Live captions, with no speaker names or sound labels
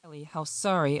Kylie how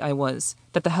sorry I was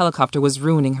that the helicopter was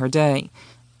ruining her day.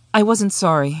 I wasn't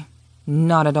sorry.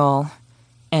 Not at all.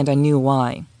 And I knew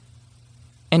why.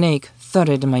 An ache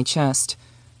thudded in my chest.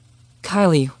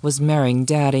 Kylie was marrying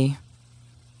Daddy.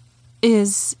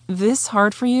 "Is this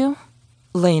hard for you?"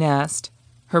 Lane asked,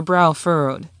 her brow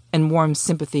furrowed and warm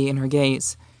sympathy in her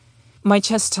gaze. My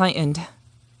chest tightened.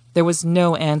 There was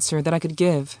no answer that I could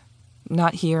give.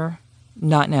 Not here,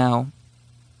 not now.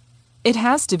 "It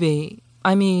has to be.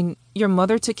 I mean, your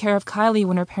mother took care of Kylie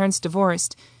when her parents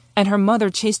divorced, and her mother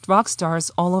chased rock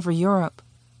stars all over Europe."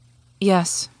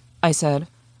 "Yes," I said.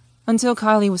 "Until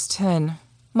Kylie was 10,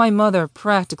 my mother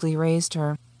practically raised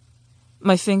her."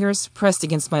 My fingers pressed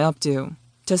against my updo,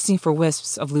 testing for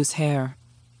wisps of loose hair.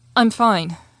 "I'm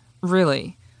fine.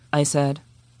 Really," I said.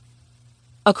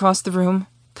 Across the room,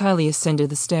 Kylie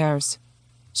ascended the stairs.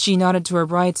 She nodded to her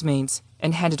bridesmaids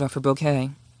and handed off her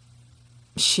bouquet.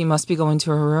 She must be going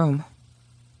to her room.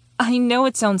 "I know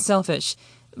it sounds selfish,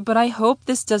 but I hope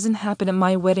this doesn't happen at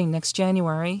my wedding next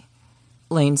January,"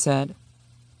 Lane said.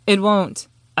 "It won't,"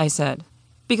 I said,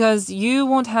 "because you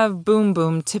won't have Boom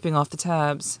Boom tipping off the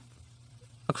tabs."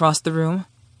 Across the room,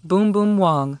 Boom Boom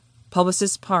Wong,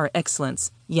 publicist par excellence,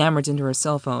 yammered into her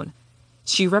cell phone.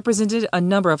 She represented a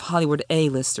number of Hollywood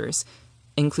A-listers,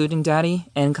 including Daddy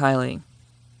and Kylie.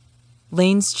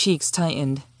 Lane's cheeks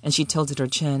tightened, and she tilted her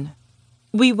chin.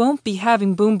 "We won't be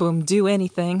having Boom Boom do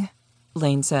anything,"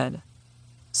 Lane said.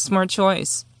 Smart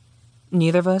choice.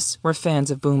 Neither of us were fans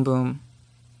of Boom Boom.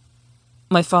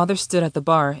 My father stood at the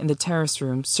bar in the terrace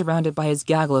room, surrounded by his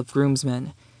gaggle of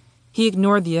groomsmen. He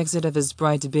ignored the exit of his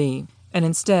bride-to-be, and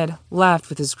instead laughed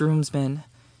with his groomsmen,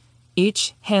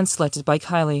 each hand-selected by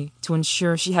Kylie to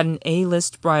ensure she had an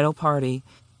A-list bridal party,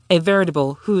 a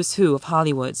veritable who's who of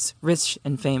Hollywood's, rich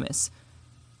and famous.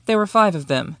 There were 5 of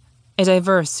them, a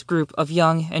diverse group of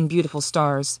young and beautiful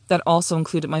stars that also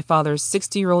included my father's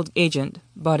 60-year-old agent,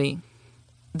 Buddy.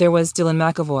 There was Dylan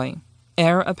McAvoy,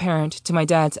 heir apparent to my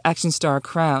dad's action star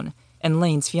crown and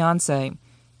Lane's fiancée,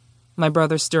 my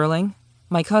brother Sterling,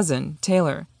 my cousin,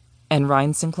 Taylor, and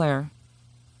Ryan Sinclair.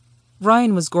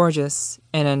 Ryan was gorgeous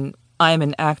in an I'm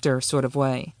an actor sort of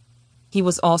way. He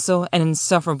was also an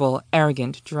insufferable,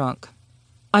 arrogant drunk.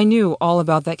 I knew all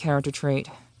about that character trait.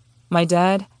 My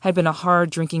dad had been a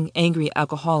hard-drinking, angry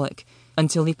alcoholic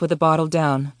until he put the bottle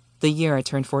down the year I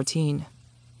turned 14.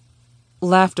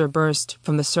 Laughter burst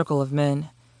from the circle of men.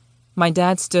 My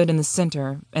dad stood in the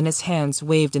center, and his hands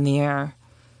waved in the air.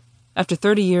 After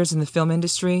 30 years in the film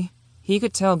industry, he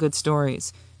could tell good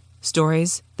stories.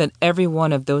 Stories that every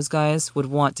one of those guys would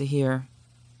want to hear.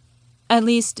 "At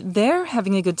least they're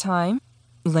having a good time,"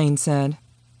 Lane said.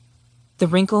 The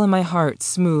wrinkle in my heart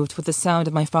smoothed with the sound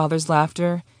of my father's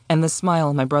laughter and the smile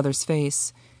on my brother's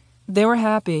face. They were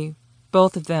happy,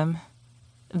 both of them.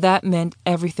 That meant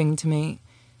everything to me,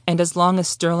 and as long as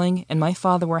Sterling and my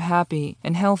father were happy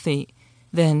and healthy,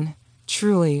 then,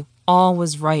 truly, all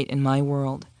was right in my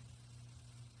world.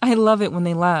 "I love it when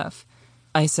they laugh,"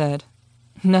 I said.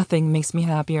 "Nothing makes me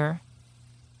happier."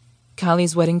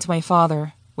 Kylie's wedding to my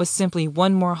father was simply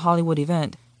one more Hollywood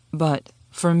event, but,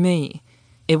 for me,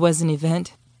 it was an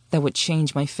event that would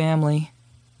change my family.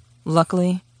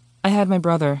 Luckily, I had my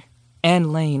brother,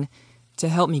 and Lane, to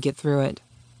help me get through it.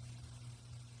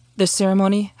 The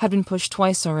ceremony had been pushed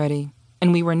twice already,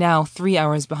 and we were now 3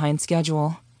 hours behind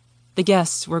schedule. The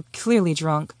guests were clearly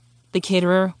drunk. The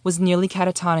caterer was nearly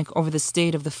catatonic over the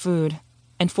state of the food,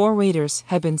 and 4 waiters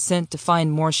had been sent to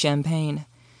find more champagne.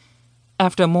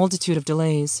 After a multitude of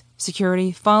delays,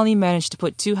 security finally managed to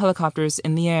put 2 helicopters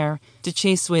in the air to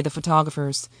chase away the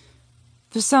photographers.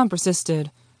 The sound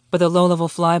persisted, but the low-level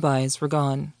flybys were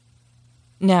gone.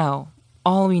 Now,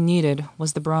 all we needed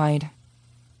was the bride.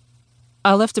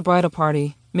 I left the bridal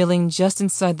party, milling just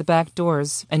inside the back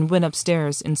doors, and went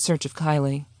upstairs in search of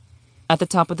Kylie. At the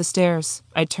top of the stairs,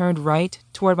 I turned right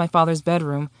toward my father's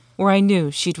bedroom, where I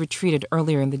knew she'd retreated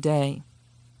earlier in the day.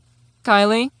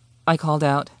 "Kylie," I called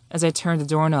out as I turned the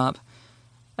doorknob.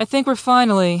 "I think we're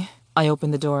finally," I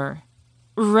opened the door,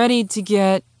 "ready to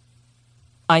get—"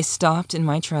 I stopped in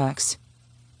my tracks.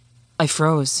 I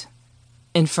froze.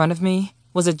 In front of me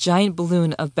was a giant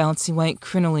balloon of bouncy white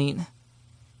crinoline.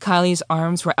 Kylie's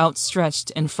arms were outstretched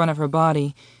in front of her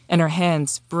body, and her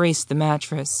hands braced the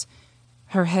mattress.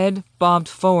 Her head bobbed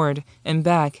forward and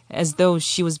back as though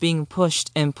she was being pushed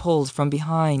and pulled from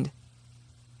behind.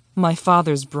 My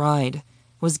father's bride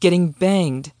was getting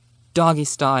banged, doggy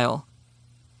style.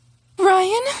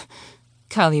 "Ryan?"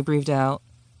 Kylie breathed out.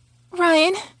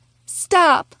 "Ryan,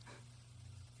 stop!"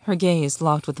 Her gaze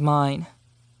locked with mine.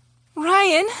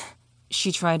 "Ryan!"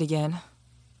 She tried again.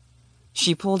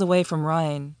 She pulled away from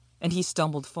Ryan, and he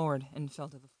stumbled forward and fell to the floor.